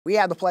We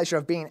had the pleasure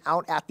of being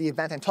out at the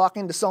event and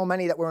talking to so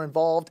many that were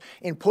involved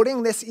in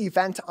putting this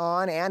event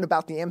on and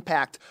about the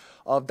impact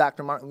of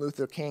Dr. Martin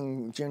Luther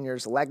King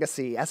Jr.'s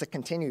legacy as it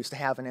continues to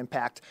have an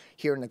impact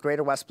here in the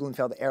greater West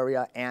Bloomfield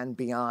area and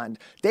beyond.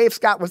 Dave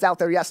Scott was out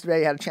there yesterday.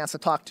 He had a chance to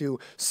talk to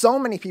so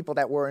many people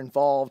that were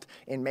involved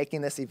in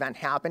making this event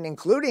happen,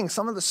 including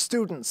some of the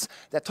students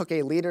that took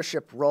a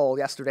leadership role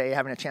yesterday,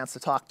 having a chance to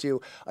talk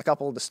to a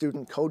couple of the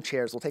student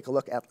co-chairs. We'll take a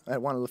look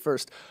at one of the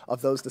first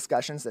of those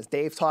discussions as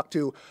Dave talked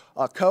to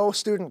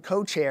student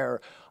co-chair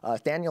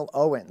Daniel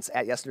Owens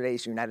at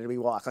yesterday's United We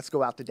Walk. Let's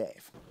go out to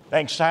Dave.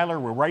 Thanks, Tyler.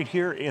 We're right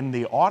here in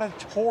the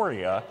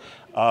auditoria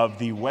of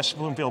the West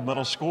Bloomfield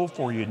Middle School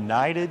for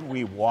United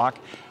We Walk,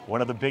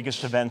 one of the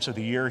biggest events of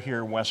the year here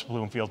in West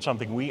Bloomfield,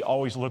 something we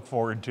always look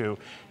forward to.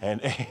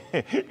 And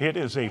it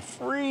is a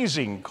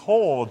freezing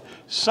cold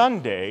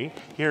Sunday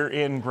here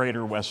in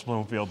greater West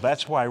Bloomfield.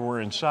 That's why we're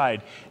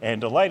inside,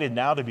 and delighted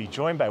now to be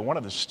joined by one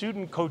of the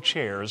student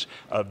co-chairs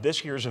of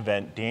this year's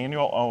event,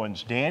 Daniel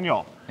Owens.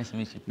 Daniel. Nice to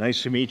meet you.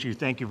 Nice to meet you.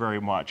 Thank you very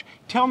much.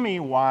 Tell me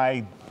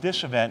why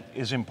this event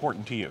is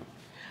important to you.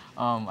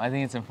 I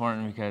think it's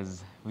important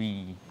because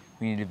we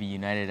need to be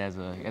united as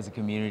a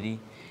community,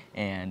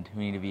 and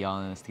we need to be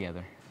all in this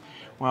together.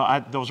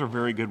 Well, those are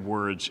very good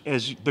words.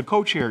 As the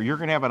co-chair, you're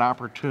going to have an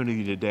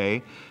opportunity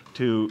today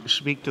to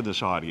speak to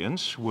this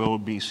audience. We'll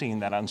be seeing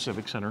that on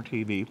Civic Center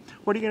TV.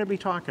 What are you going to be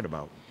talking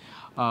about?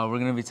 We're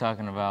going to be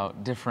talking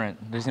about there's going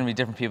to be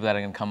different people that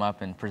are going to come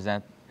up and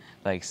present.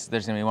 Like,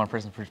 there's going to be one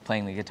person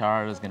playing the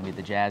guitar, there's going to be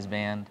the jazz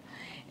band,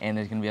 and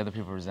there's going to be other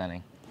people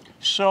presenting.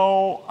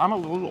 So I'm a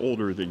little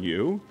older than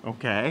you,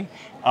 okay?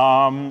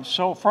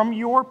 So from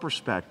your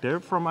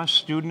perspective, from a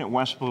student at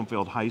West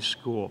Bloomfield High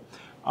School,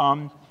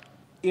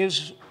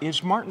 is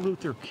Martin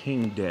Luther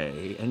King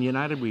Day and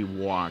United We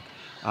Walk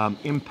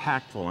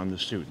impactful on the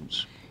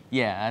students?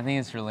 Yeah, I think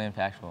it's really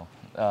impactful.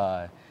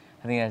 I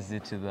think it has to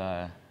do to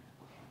the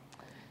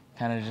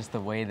kind of just the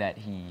way that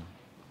he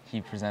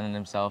presented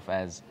himself,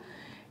 as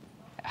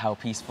how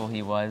peaceful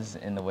he was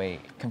in the way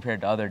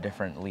compared to other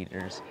different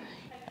leaders.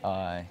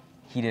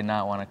 He did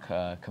not want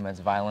to commence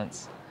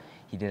violence.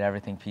 He did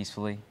everything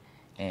peacefully,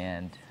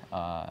 and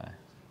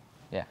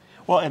yeah.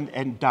 Well,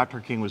 and Dr.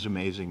 King was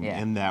amazing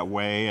in that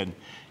way, and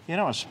you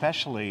know,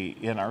 especially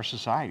in our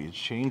society, it's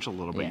changed a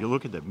little bit. You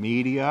look at the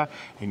media,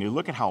 and you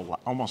look at how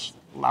almost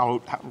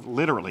loud,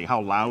 literally how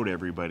loud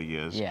everybody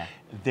is.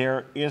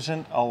 There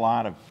isn't a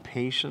lot of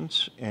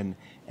patience and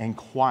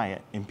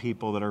quiet in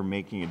people that are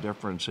making a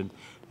difference,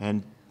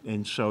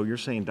 and so you're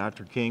saying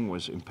Dr. King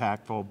was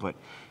impactful, but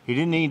he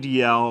didn't need to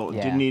yell,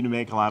 didn't need to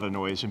make a lot of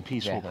noise in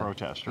peaceful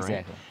protest, right?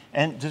 Exactly.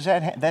 And does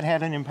that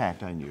had an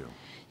impact on you?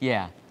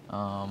 Yeah,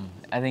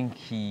 I think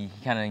he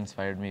kind of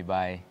inspired me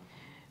by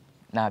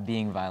not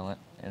being violent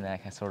in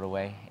that sort of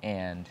way,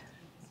 and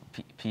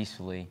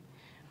peacefully,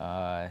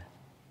 even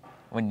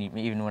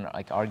when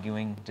like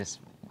arguing, just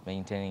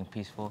maintaining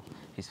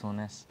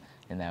peacefulness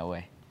in that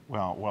way.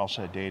 Well, well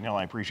said, Daniel.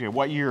 I appreciate it.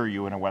 What year are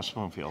you in West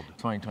Bloomfield?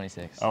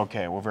 2026.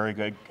 Okay, well, very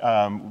good.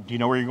 Do you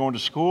know where you're going to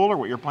school or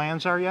what your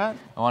plans are yet?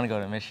 I want to go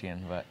to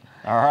Michigan, but...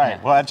 All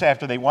right. Well, that's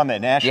after they won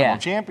that national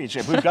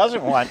championship. Who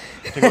doesn't want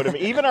to go to...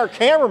 Even our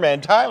cameraman,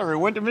 Tyler, who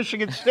went to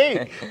Michigan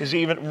State, is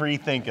even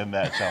rethinking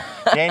that. So,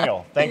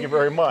 Daniel, thank you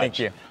very much. Thank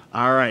you.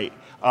 All right.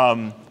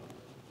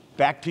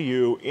 Back to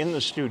you in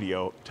the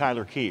studio,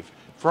 Tyler Keefe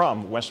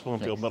from West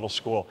Bloomfield Middle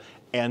School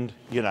and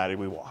United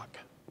We Walk.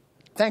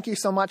 Thank you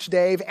so much,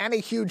 Dave. And a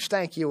huge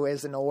thank you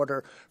is in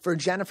order for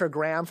Jennifer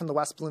Graham from the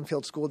West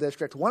Bloomfield School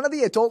District, one of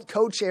the adult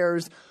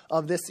co-chairs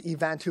of this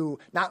event, who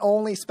not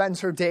only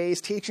spends her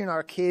days teaching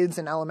our kids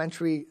in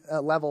elementary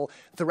level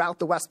throughout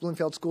the West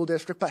Bloomfield School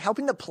District, but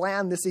helping to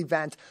plan this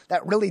event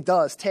that really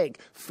does take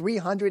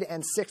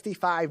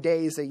 365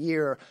 days a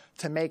year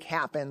to make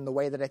happen the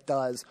way that it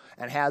does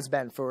and has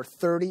been for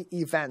 30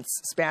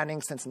 events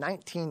spanning since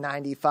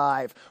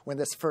 1995, when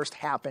this first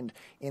happened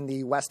in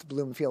the West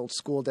Bloomfield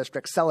School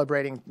District,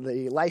 celebrating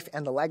the life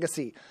and the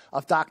legacy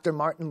of Dr.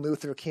 Martin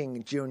Luther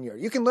King Jr.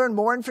 You can learn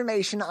more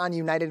information on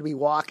United We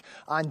Walk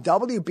on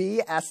WBSD.org.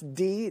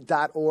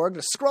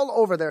 Just scroll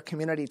over their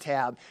community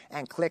tab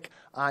and click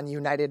on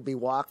United We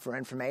Walk for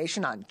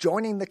information on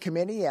joining the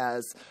committee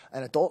as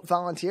an adult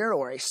volunteer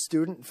or a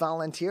student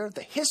volunteer,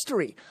 the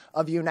history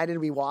of United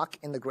We Walk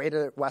in the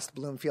greater West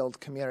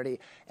Bloomfield community,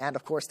 and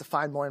of course to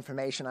find more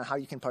information on how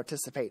you can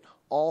participate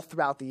all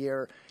throughout the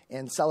year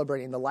in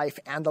celebrating the life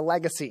and the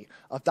legacy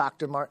of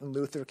Dr. Martin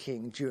Luther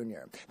King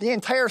Jr. The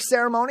entire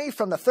ceremony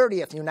from the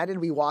 30th United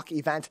We Walk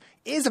event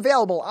is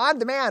available on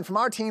demand from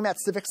our team at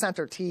Civic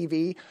Center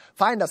TV.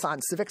 Find us on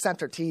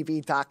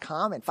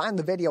civiccentertv.com and find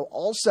the video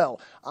also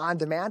on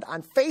demand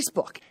on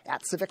Facebook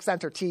at Civic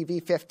Center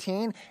TV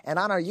 15 and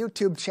on our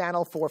YouTube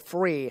channel for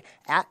free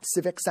at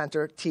Civic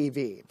Center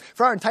TV.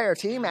 For our entire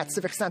team at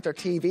Civic Center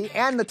TV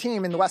and the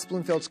team in the West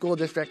Bloomfield School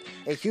District,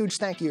 a huge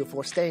thank you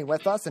for staying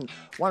with us, and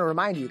want to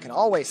remind you can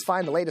always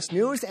find the latest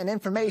news and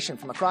information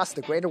from across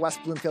the greater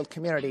West Bloomfield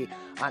community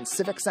on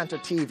Civic Center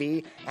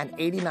TV and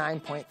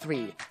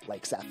 89.3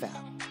 Lakes FM.